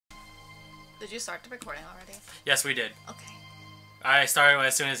Did you start the recording already? Yes, we did. Okay. I started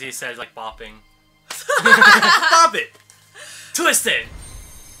as soon as he said, like, bopping. Bop it! Twist it!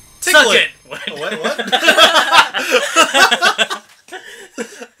 Tickle Suck it! What? What?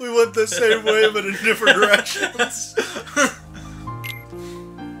 We went the same way, but in different directions.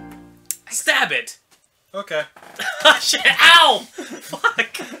 Stab it! Okay. Shit, ow!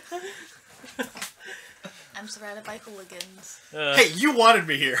 Fuck! I'm surrounded by hooligans. Hey, you wanted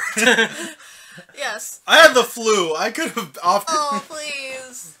me here. Yes. I had the flu. I could have often. Oh,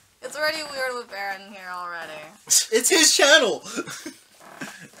 please. It's already weird with Baron here already. It's his channel.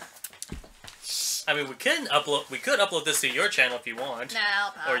 I mean, we could upload this to your channel if you want. Nah,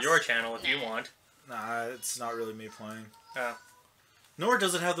 I'll pass. Or your channel if you want. Nah, it's not really me playing. Oh. Nor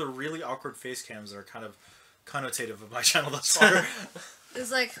does it have the really awkward face cams that are kind of connotative of my channel thus far. It was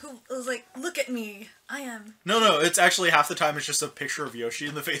like, look at me. I am. No, it's actually half the time it's just a picture of Yoshi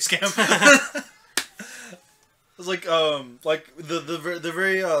in the face cam. It's like the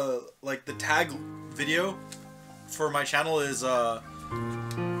very like the tag video for my channel is oh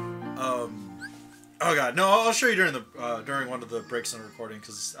god, no, I'll show you during the during one of the breaks in the recording,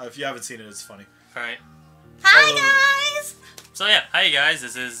 because if you haven't seen it, it's funny. All right. Hi guys. So yeah, hi guys.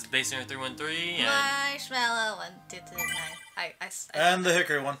 This is Baser313 and Marshmellow1229. And the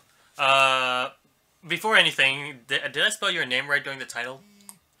HikoriOne. Before anything, did I spell your name right during the title?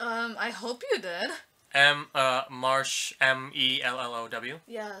 I hope you did. Marsh M-E-L-L-O-W.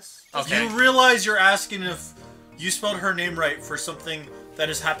 Yes. Okay. You realize you're asking if you spelled her name right for something that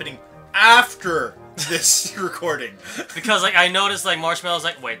is happening after this recording. Because like I noticed like Marshmellow's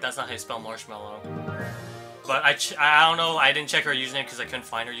like, wait, that's not how you spell marshmallow. But I don't know, I didn't check her username because I couldn't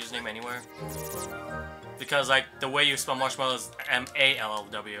find her username anywhere. Because like the way you spell marshmallow is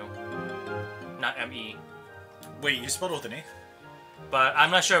M-A-L-L-W, not M-E. Wait, you spelled it with an A? But I'm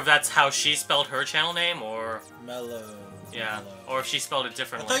not sure if that's how she spelled her channel name or Mellow. yeah, Mellow. or if she spelled it I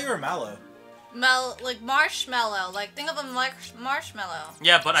differently. thought you were Mallow. Like marshmallow. Like think of a marshmallow.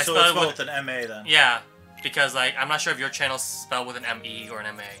 Yeah, but I so spelled it's it with an M-A then. yeah, because like I'm not sure if your channel's spelled with an M-E or an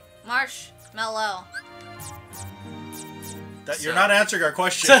M-A. Marshmellow. You're not answering our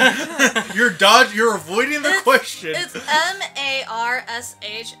question. You're avoiding the question. It's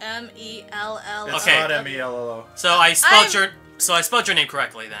M-A-R-S-H-M-E-L-L. It's Okay. not M-E-L-L-O. So I spelled your name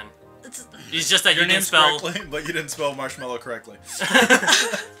correctly then. It's just that Your you didn't name's spell. correctly, but you didn't spell marshmallow correctly. So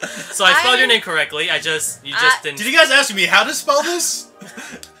I spelled your name correctly. You just didn't. Did you guys ask me how to spell this?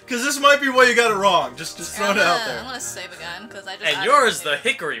 Because this might be why you got it wrong. Just throwing it out there. I'm gonna save again because I just. And yours the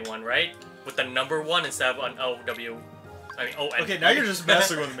Hickory one, right? With the number 1 instead of an O-W. I mean O-N. Okay, now you're just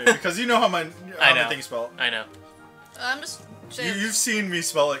messing with me because you know how my thing's spelled. I know. I'm just. You've seen me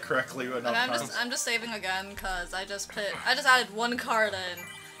spell it correctly enough times. I'm just saving again because I just added one card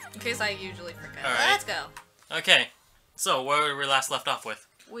in case I usually forget. All right. Let's go. Okay. So where were we last left off with?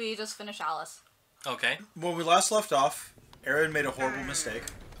 We just finished Alice. Okay. When we last left off, Aaron made a horrible mistake.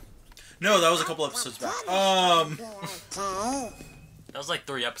 No, that was a couple episodes back. That was like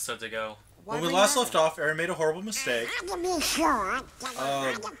 3 episodes ago. When we last left off, Aaron made a horrible mistake. I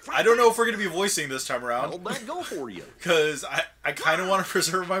don't know if we're going to be voicing this time around. Go for you. Because I kind of want to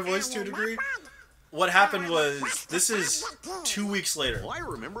preserve my voice to a degree. What happened was, this is 2 weeks later. I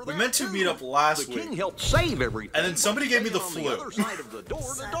remember We meant to meet up last the week. king helped save everything. And then somebody gave me the On flu. the other side of the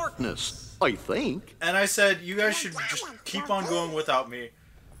door to darkness, I think. And I said, you guys should just keep on going without me.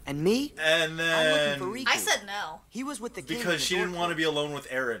 And me? And then... I'm looking for Riku. I said no. He was with the king Because she didn't want to be alone with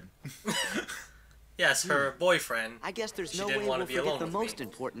Aaron. Yes, her boyfriend. I guess there's She no didn't way wanna we'll be alone forget the with most me.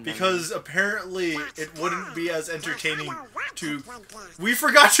 important Because apparently it wouldn't be as entertaining to... We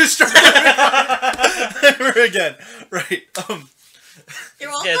forgot to start that again. Right. You're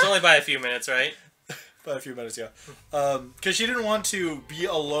welcome. Yeah, it's only by a few minutes, right? By a few minutes, yeah. Because she didn't want to be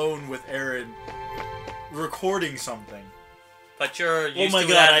alone with Aaron recording something. But you're Oh used my to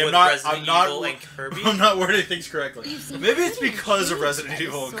god, that I'm with not, Resident I'm not, Evil and Kirby. I'm not wording things correctly. Maybe it's because of Resident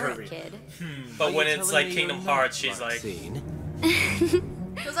Evil and Kirby. But when it's like Kingdom Hearts, she's like,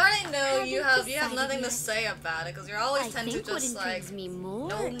 Because I already know you have nothing to say about it because you're always tend to just like no.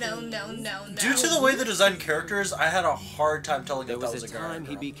 Due to the way they designed characters, I had a hard time telling if that was a guy or a time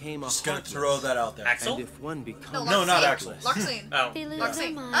he girl. became a Just gonna heartless. throw that out there. Axel? And if one becomes No, not actually. Larxene. Oh.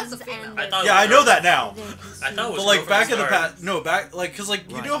 Larxene. That's a female. I thought it Yeah, was I know a that now. I thought it was But like girl back from in the start. past, no, back like because like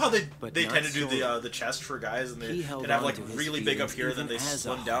you Right. know how they But tend to not do so. the chest for guys and they He held have on like to his really big up feelings here, then they even as a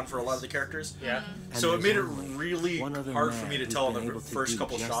slim down for a lot of the characters. Yeah. So it made it there's only really one other hard for man me to who's tell in been the able to first do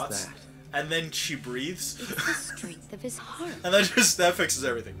couple just shots. that. And then she breathes, The strength of his heart. and that fixes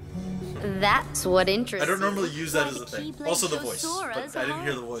everything. That's what interests I don't normally you. use that as a thing. Also the voice, but I didn't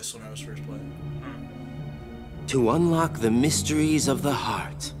hear the voice when I was first playing. To unlock the mysteries of the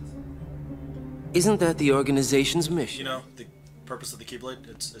heart. Isn't that the organization's mission? You know, the purpose of the Keyblade?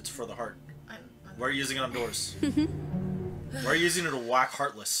 It's for the heart. Why are you using it on doors? Why are you using it to whack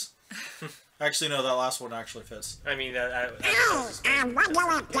Heartless? Actually, no, that last one actually fits. I mean, I haven't been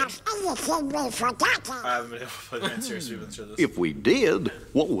able to play the main series, we've been through this. If we did,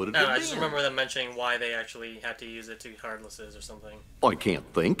 what would it I have just been? remember them mentioning why they actually had to use it to Heartlesses or something. I can't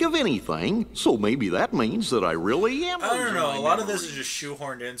think of anything, so maybe that means that I really am. I don't losing know, my a lot of this memory. is just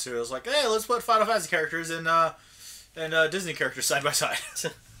shoehorned into it. It's like, hey, let's put Final Fantasy characters and Disney characters side by side.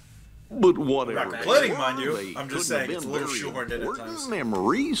 But whatever. Not they complaining, were, mind you. they I'm just couldn't have saying, it's a been little very shoehorned in at important times.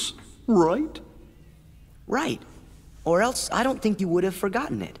 memories, right? Right. Or else I don't think you would have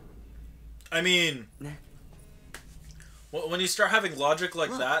forgotten it. I mean, when you start having logic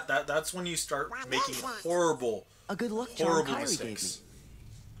like that's when you start making horrible, A good luck charm horrible Kyrie gave me. mistakes.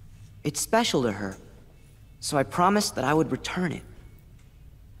 It's special to her. So I promised that I would return it.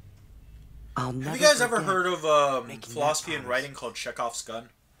 I'll never Have you guys ever forget. heard of making that philosophy and promise. writing called Chekhov's gun?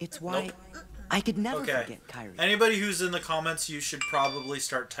 It's why Nope. I could never Okay. forget Kyrie. Anybody who's in the comments, you should probably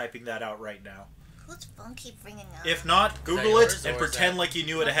start typing that out right now. Who's phone keep ringing up? If not, Google yours, it or and is pretend that- like you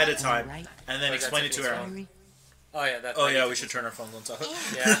knew it ahead of time, Right? and then Or is that explain it to Tiffany's her. phone? Kyrie? Oh yeah, that's. Oh yeah, we should turn our phones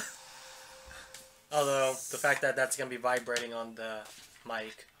off. Yeah. Although the fact that that's gonna be vibrating on the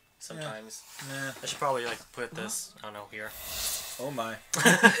mic sometimes, Nah. I should probably like put this. I don't know here. Oh my.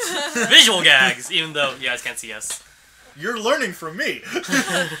 Visual gags, even though you guys can't see us. You're learning from me.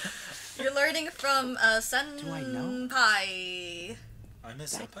 You're learning from I know? Senpai. I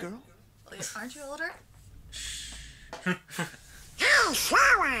miss That Senpai. girl? Aren't you older?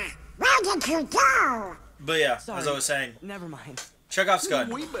 But yeah, Sorry. as I was saying, Never mind. Chekhov's gun.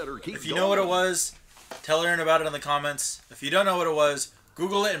 We better keep If you know what it was, tell Aaron about it in the comments. If you don't know what it was,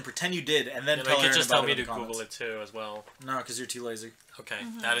 Google it and pretend you did, and then You tell could Aaron just about tell me it in to the comments. Google it too as well. No, because you're too lazy. Okay,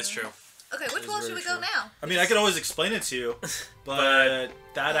 that is true. Okay, which That is one should very we go true. now? I mean, I could always explain it to you, but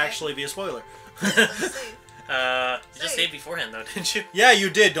that'd actually be a spoiler. Let's see. You just Say. saved beforehand though, didn't you? Yeah, you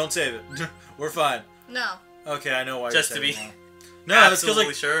did. Don't save it. We're fine. No. Okay, I know why. Just you're to be saving now. No, it's because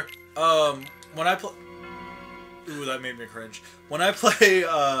absolutely sure. when I play. Ooh, that made me cringe. When I play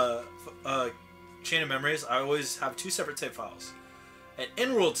Chain of Memories, I always have two separate save files: an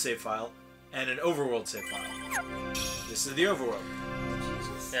in-world save file and an overworld save file. This is the overworld.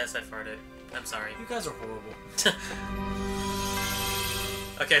 Yes, I farted. I'm sorry. You guys are horrible.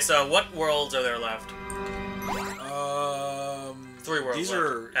 Okay, so what worlds are there left? 3 worlds These left.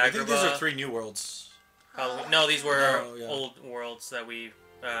 are. I think these are Agrabah. 3 new worlds. No, these were Oh, yeah. old worlds that we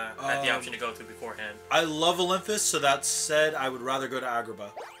had the option to go to beforehand. I love Olympus, so that said, I would rather go to Agrabah.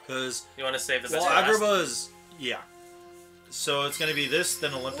 Because, You want to save the best well, for last? Agrabah is, yeah. So it's gonna be this,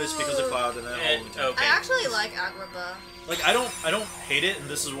 then Olympus because of Cloud, and then And, Holy Town. okay. I actually like Agrabah. Like, I don't hate it, and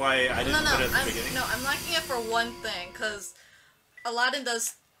this is why I didn't put it at the beginning. I'm liking it for one thing, because Aladdin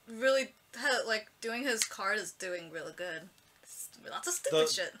does really, like, doing his card is doing really good. Lots of stupid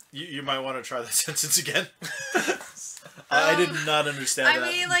shit. You might want to try that sentence again. I did not understand I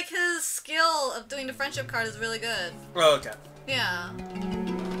that. mean, like, his skill of doing the friendship card is really good. Oh, okay. Yeah.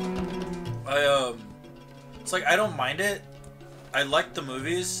 It's like, I don't mind it. I like the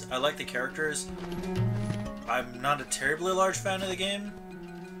movies. I like the characters. I'm not a terribly large fan of the game.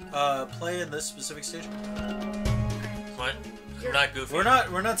 Play in this specific stage. What? I'm not goofy. We're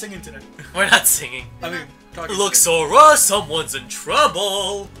not singing today. We're not singing. I mean, talking. Look, today. Sora, someone's in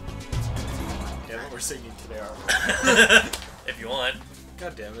trouble. Damn it, we're singing today, aren't we? If you want.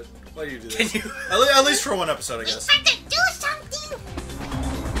 God damn it. Why do you do Can this? you? At least for one episode, I guess. have to do something!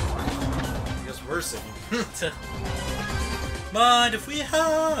 I guess we're singing. Mind if we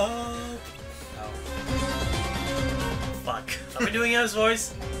help? Fuck. Are we doing his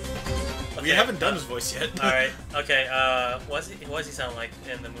voice? We haven't done his voice yet. Alright, okay, what does he sound like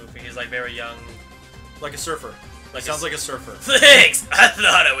in the movie? He's like very young. Like a surfer. Like Sounds like a surfer. Thanks! I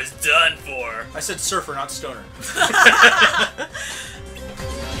thought I was done for. I said surfer, not stoner.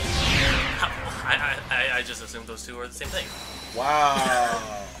 I just assumed those two are the same thing. Wow.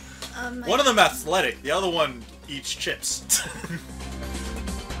 One of them athletic, the other one eats chips.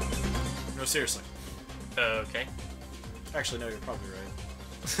 No, seriously. Okay. Actually, no, you're probably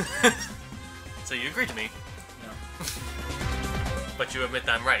right. So you agree to me, No, but you admit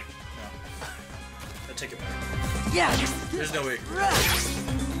that I'm right. no. I take it back. Yeah. There's no way.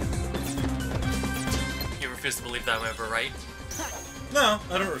 You refuse to believe that I'm ever right? No,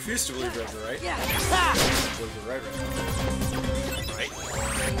 I don't refuse to believe you're right. Yeah. I believe you're right. Right?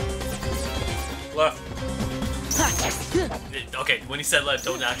 left. Okay, when he said left,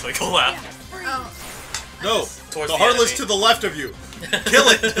 don't actually go left. Oh. No, Towards the the Heartless enemy. to the left of you. Kill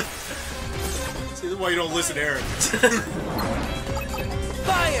it. See, this is why you don't listen to Aaron.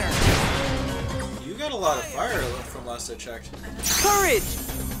 Fire! You got a lot of fire from last I checked. Courage!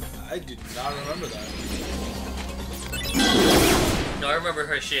 I did not remember that. No, I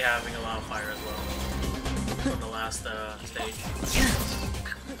remember she having a lot of fire as well from the last stage.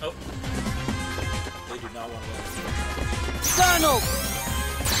 Oh, They do not want to let Donald!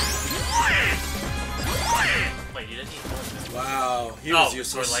 wait, you didn't even Wow, he was sword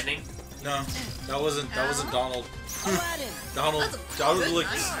useless. lightning. No, that wasn't Donald. Aladdin! Donald good like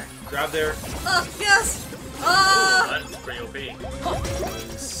knife. grab there. Oh, yes! Oh, Ah! that's pretty OP.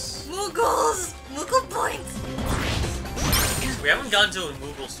 Muggles! Muggle points! We haven't gotten to a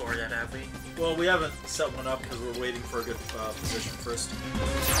Moogle sword yet, have we? Well, we haven't set one up because we're waiting for a good position first.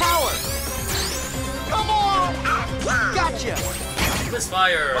 Power! Come on! Gotcha!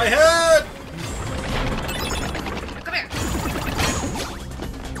 Misfire! My head! Come here!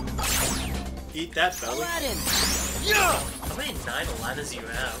 Eat that belly. Aladdin! How many 9 Aladdins do you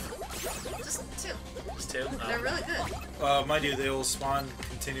have? Just two. Just 2? They're really good. Mind you, they will spawn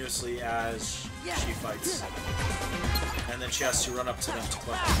continuously as she fights. And then she has to run up to them to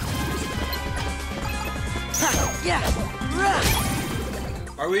collect them. Yeah! Run!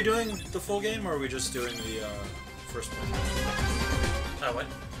 Are we doing the full game, or are we just doing the first one? Oh, what?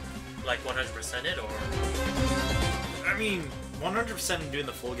 Like 100% it, or? I mean, 100% and doing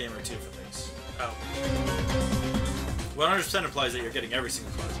the full game are two different things. Oh. 100% implies that you're getting every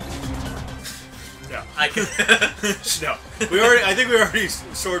single card. No. I can. No. I think we already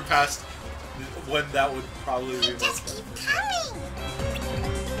soared past when that would probably be most beneficial.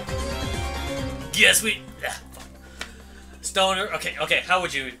 Yes, we. Fuck. Stoner. Okay. How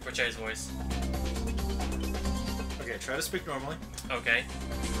would you portray his voice? Okay, try to speak normally. Okay.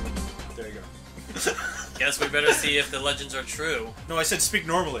 There you go. Guess we better see if the legends are true. No, I said speak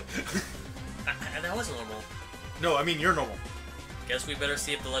normally. And that was normal. No, I mean you're normal. Guess we better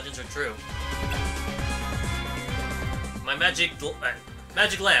see if the legends are true. My magic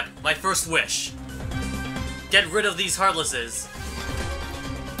lamp. My first wish. Get rid of these heartlesses.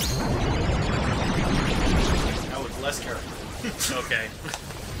 That was less character. Okay.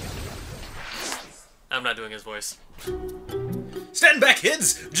 I'm not doing his voice. Stand back,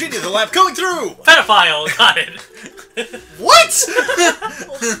 kids! Genie of the lamp coming through! Pedophile! Got it! What?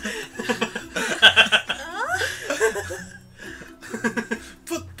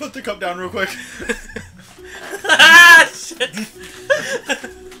 Put the cup down real quick. Ah, shit.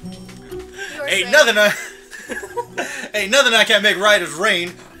 Ain't nothing I can't make right as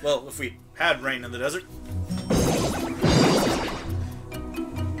rain. Well, if we had rain in the desert.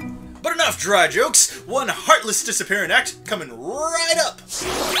 But enough dry jokes. One heartless disappearing act coming right up. Oh,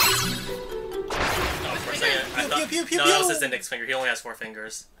 for a second, I thought... Pew, pew, pew, no, pew. that was his index finger. He only has 4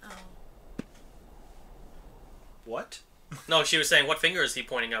 fingers. Oh. What? No, she was saying, what finger is he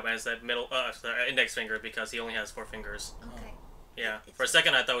pointing up as that middle, the index finger, because he only has 4 fingers. Okay. Yeah. For a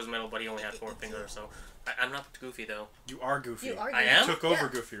second, I thought it was middle, but he only had 4 fingers, so... I'm not Goofy, though. You are Goofy. You are I am? Took over Yeah.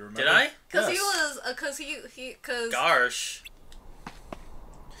 Goofy, remember? Did I? Because he Yes. was, because Gosh.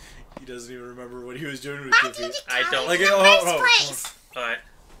 He doesn't even remember what he was doing with Why Goofy. did you I tell don't- me Like, in the oh, first oh, place? Alright.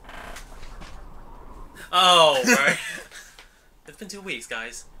 Oh, right. It's been 2 weeks,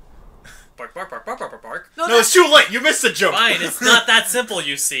 guys. Bark, bark, bark, bark, bark, bark, bark. No, it's too late. You missed the joke. Fine, it's not that simple,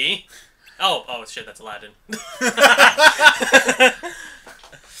 you see. Oh, shit, that's Aladdin.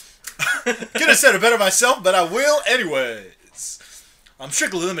 Could have said it better myself, but I will anyways. I'm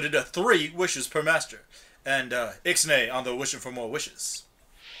strictly limited to 3 wishes per master, and ixnay on the wishing for more wishes.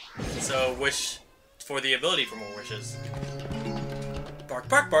 So, wish for the ability for more wishes. Bark,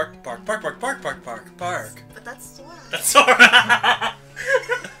 bark, bark, bark, bark, bark, bark, bark, bark, bark. But that's Sora. That's alright.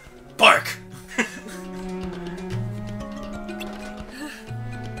 Bark!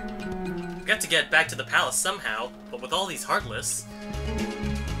 We got to get back to the palace somehow, but with all these heartless.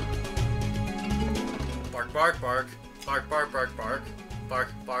 Bark, bark, bark. Bark, bark, bark, bark. Bark,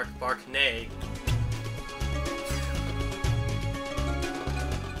 bark, bark, nay.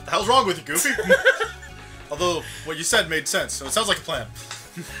 What the hell's wrong with you, Goofy? Although, what you said made sense, so it sounds like a plan.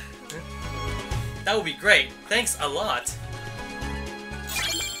 That would be great. Thanks a lot.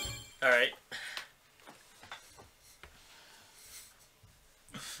 Alright.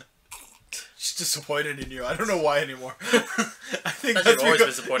 She's disappointed in you. I don't know why anymore. I think You're always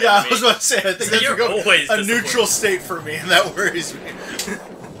because- disappointed Yeah, in I was me. about to say, I think that's You're become always a disappointed. neutral state for me, and that worries me.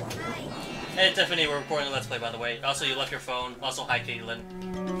 Hey, Tiffany, we're recording a Let's Play, by the way. Also, you left your phone. Also, hi, Caitlin.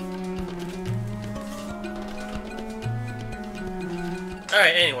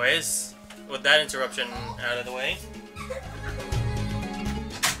 Alright, anyways, with that interruption out of the way.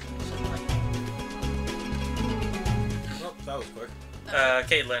 Well, that was quick.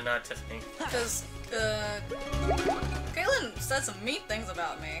 Caitlin, not Tiffany. Because, Caitlin said some mean things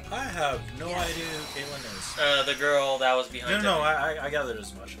about me. I have no idea who Caitlin is. The girl that was behind No, Tiffany. I gathered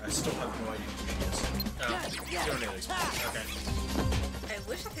as much. I still have no idea who she is. Oh, You don't need to explain. okay. I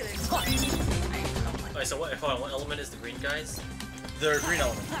wish I could explain. I don't like Wait, so what, hold on, what element is the green guys? They're green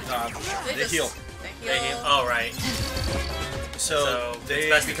element. They just- heal. They heal. Oh, right. So It's they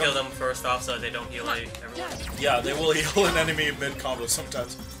best to become, kill them first off so they don't heal everyone. Yeah, they will heal an enemy mid combo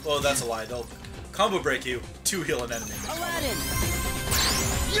sometimes. Well, that's a lie. They'll combo break you to heal an enemy mid-combo. Aladdin.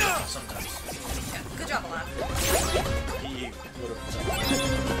 Sometimes. Yeah, good job, Aladdin. He would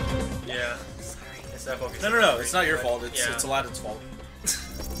have. Yeah. Sorry. It's not focusing No, on the it's not your green, fault. but- It's Aladdin's fault.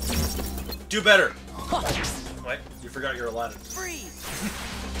 Do better. What? You forgot you're Aladdin. Freeze.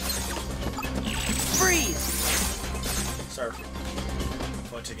 Freeze. Sorry for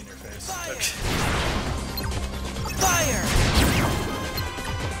pointing in your face. Fire. Fire.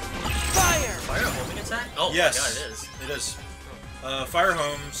 Fire. Fire homing attack? Oh Yes, my god, it is. It is. Fire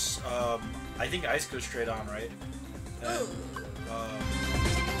homes. I think ice goes straight on, right? Ooh.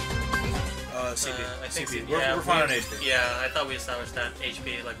 CP. I think CP. so. We're fine on HP. Yeah, I thought we established that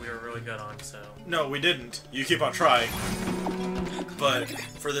HP like we were really good on, so. No, we didn't. You keep on trying. But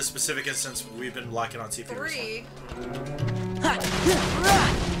for this specific instance, we've been lacking on CP. 3.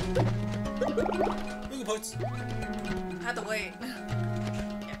 Google points. I had to wait.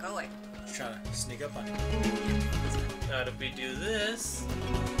 Yeah, go away. Just trying to sneak up on you. Now if we do this.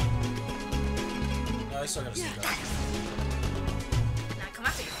 No, he's still gonna sneak up. Now I come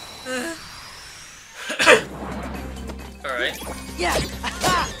after you. Alright. Yeah.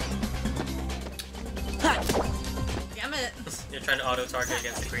 Damn it. You're trying to auto target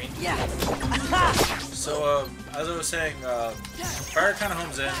against the green. Yeah. So, as I was saying, fire kind of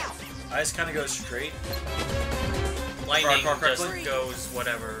homes in. Ice kind of goes straight. Lightning Rock just correctly? goes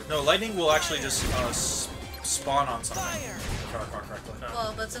whatever. No, lightning will actually just spawn on something. Fire. If I recall correctly.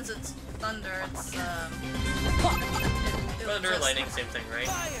 Well, but since it's thunder, it's, Thunder, just- lightning, same thing, right?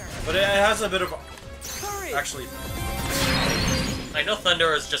 Fire. But it has a bit of Courage. actually. I know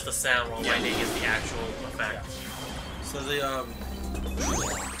thunder is just the sound, while lightning is the actual effect. So the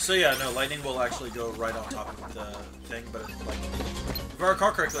So yeah, no, lightning will actually go right on top of the thing, but like, if I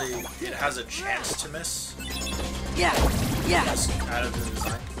recall correctly, it has a chance to miss. Yeah. Yeah. Just out of the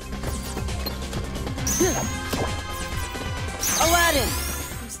design. Aladdin.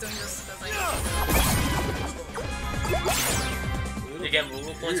 I'm just doing this because You get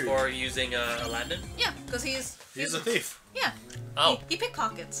movement points for using Aladdin? yeah, because he's He's a thief. yeah. Oh, He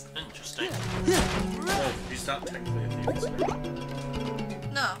pickpockets. interesting. Well, he's not technically a thief. He's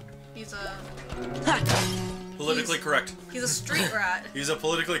No, he's a politically correct. he's a street rat. He's a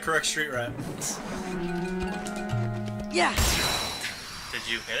politically correct street rat. Yeah. Did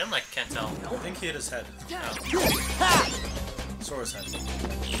you hit him? I can't tell. I think he hit his head. Sora's head.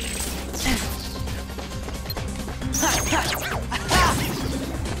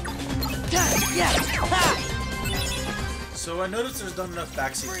 Yeah. So I noticed there's not enough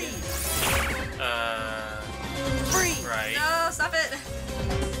backseat game. Freeze. Right. No, stop it.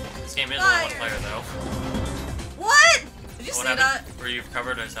 This game is only one Fire. player though. What? Did you What see that? happened? Were you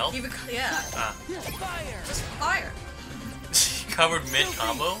covered yourself? Yeah, Ah. Fire. just fire. Covered mid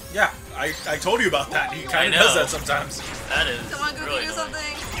combo? Yeah, I told you about that. He kind I of does know. that sometimes. That is Come on, Goofy, really do annoying.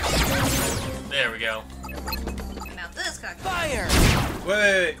 something. There we go. And now this guy. Fire.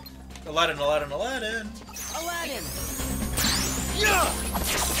 Wait. Aladdin. Aladdin.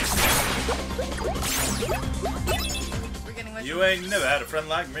 We're getting much. You ain't never had a friend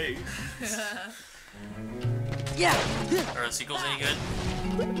like me. Yeah. Are the sequels any good?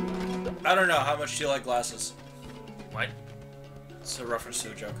 I don't know. How much do you like glasses? What? It's a reference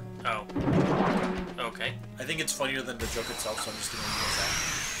to a joke. Oh. Okay. I think it's funnier than the joke itself, so I'm just gonna use that.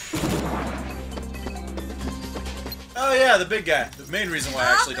 Oh yeah, the big guy. The main reason why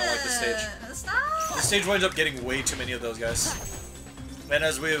I actually don't like the stage. Stop. The stage winds up getting way too many of those guys. And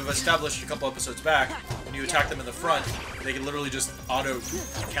as we've established a couple episodes back, when you attack them in the front, they can literally just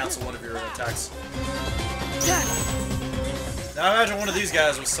auto-cancel one of your attacks. Now imagine one of these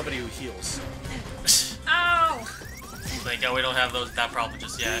guys with somebody who heals. Ow. Thank God we don't have that problem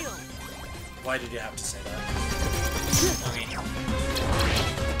just yet. Why did you have to say that? I mean,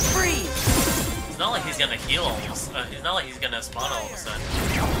 Freeze. it's not like he's gonna heal almost. It's not like he's gonna spawn all of a sudden.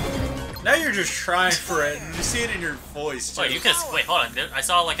 Now you're just trying for it, and you see it in your voice. Too. Wait, you can wait. Hold on. I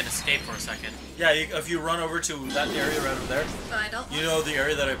saw like an escape for a second. Yeah, if you run over to that area right over there, But I don't. you know the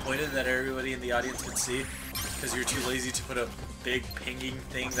area that I pointed that everybody in the audience can see, because you're too lazy to put a big pinging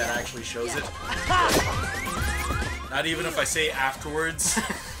thing that actually shows it. Not even if I say afterwards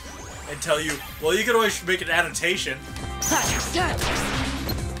and tell you, well, you can always make an annotation.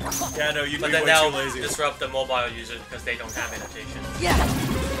 Yeah, no, you'd But be then way that'll too lazy. disrupt the mobile users because they don't have annotations.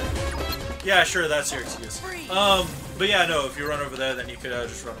 Yeah, sure, that's your excuse. But yeah, no, if you run over there, then you could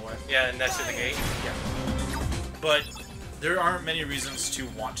just run away. Yeah, and next to the gate. Yeah. But there aren't many reasons to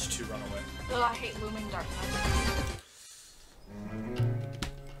want to run away. Oh, I hate Looming Darkness.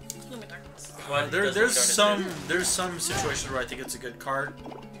 Looming Darkness. What There's does Looming Darkness do? some situations where I think it's a good card.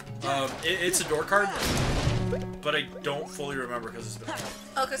 It's a door card, but I don't fully remember because it's been a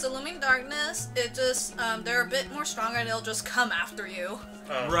while. Okay, so Looming Darkness, it just, they're a bit more stronger and they'll just come after you.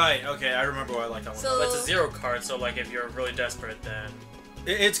 Right, okay, I remember why I like that one. So- But it's a 0 card, so like if you're really desperate, then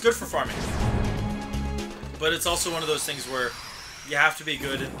It's good for farming. But it's also one of those things where you have to be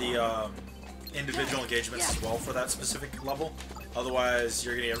good in the individual engagements as well for that specific level. Otherwise,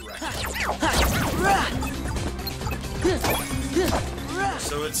 you're gonna get wrecked.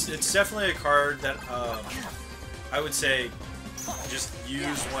 So it's definitely a card that I would say just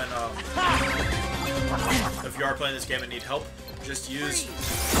use when if you are playing this game and need help. Just use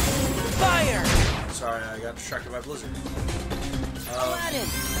Fire! Sorry, I got distracted by Blizzard. Aladdin!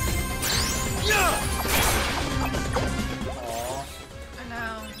 Aw. I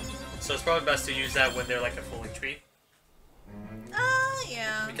know. so it's probably best to use that when they're like a full retreat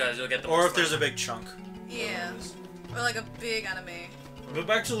Yeah. because you'll get the Or most if there's a life. big chunk. Yeah. Or like a big enemy. But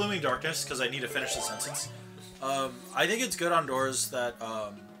back to Looming Darkness, because I need to finish the sentence. I think it's good on doors that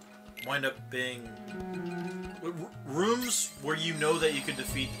wind up being rooms where you know that you can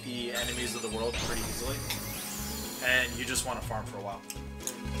defeat the enemies of the world pretty easily, and you just want to farm for a while.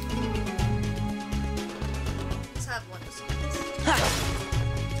 Let's have one.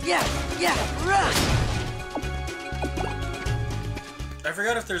 Run! I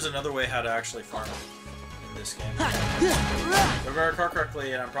forgot if there's another way how to actually farm in this game. If I recall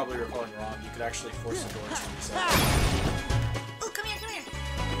correctly, and I'm probably recalling wrong, you could actually force the door to reset. Oh, come here, come here.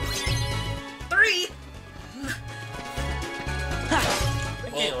 3!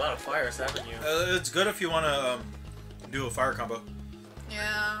 You've gained a lot of fires, haven't you? It's good if you want to do a fire combo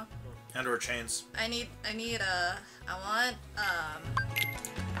Yeah. and or chains. I want,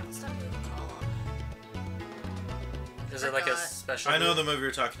 what's that move called? Is it like a forgot. special? I know move? the movie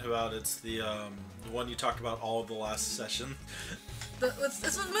you're talking about. It's the one you talked about all of the last session.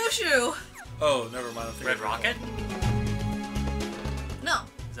 It's with Mushu! Oh, never mind. I'm thinking Red of Rocket? No.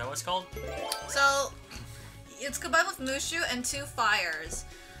 Is that what it's called? So, it's combined with Mushu and 2 fires.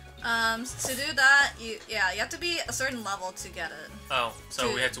 To do that, you have to be a certain level to get it. Oh, so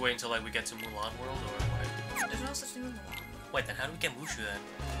Dude. we have to wait until like we get to Mulan World, or what? There's no such thing as Mulan. Wait, then how do we get Mushu then?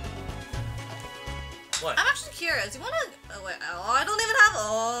 What? I'm actually curious. You wanna? Oh wait. Oh, I don't even have.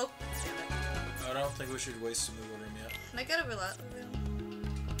 Oh. Damn it. I don't think we should waste a move room yet. Can I get a roulette?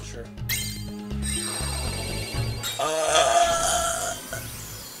 Sure.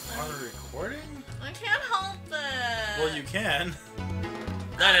 On the recording? I can't help it. Well, you can.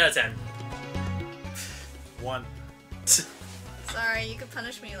 9 out of 10. 1. Sorry, you could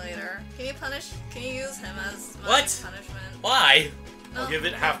punish me later. Can you use him as my What? punishment? Why? I'll give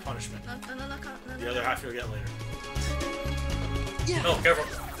it half punishment. No. The other half you'll get later. Oh, careful.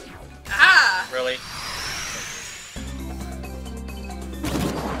 Ah! Really?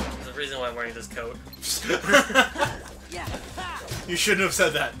 There's a reason why I'm wearing this coat. You shouldn't have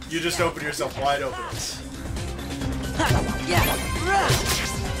said that. You just opened yourself wide open.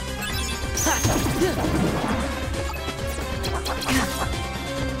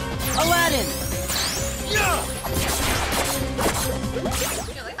 Aladdin! Yeah,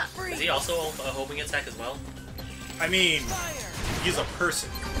 like that. Is he also a homing attack as well? I mean, he's a person.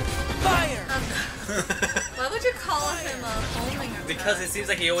 Fire! Why would you call him a homing attack? Because it seems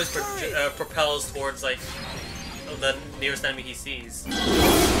like he always propels towards like the nearest enemy he sees.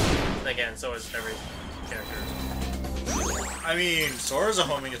 Again, so is every character. I mean, Sora's a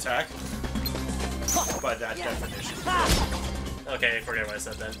homing attack. By that definition. Okay, forget what I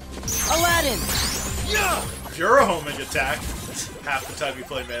said then. Aladdin! If you're a homing attack, half the time you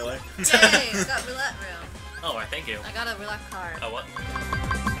play melee. Yay! I got roulette room. Oh, I thank you. I got a roulette card. Oh, what?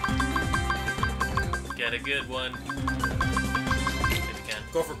 Get a good one. If you can.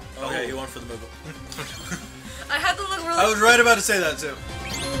 Go for. Okay, he went for the move. I had to look really. I was right about to say that too.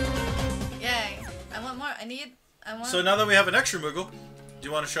 Yay! I want more. I want. So now that we have an extra Moogle, Do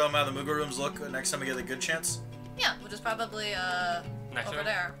you want to show them how the Muga rooms look next time we get a good chance? Yeah, which is probably Next over room?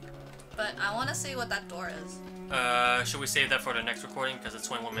 there. But I want to see what that door is. Should we save that for the next recording? Because it's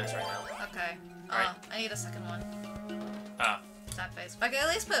 21 minutes right now. Okay. Alright. I need a second one. Ah. Sad face. But I can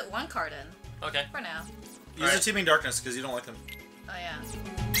at least put one card in. Okay. For now. Use Alright. the Teeming Darkness because you don't like them. Oh yeah.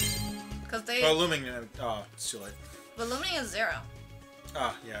 Because they. Oh, Looming. Oh, it's too late. But Looming is 0.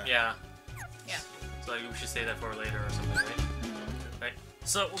 Ah, yeah. Yeah. Yeah. So we should save that for later or something, right? Right.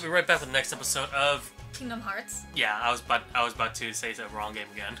 So we'll be right back with the next episode of. Kingdom Hearts. Yeah, I was about to say the wrong game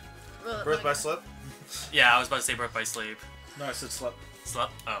again. Birth by Slip? Yeah, I was about to say Birth by Sleep. No, I said Slip.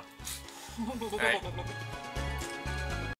 Slept? Oh. Alright.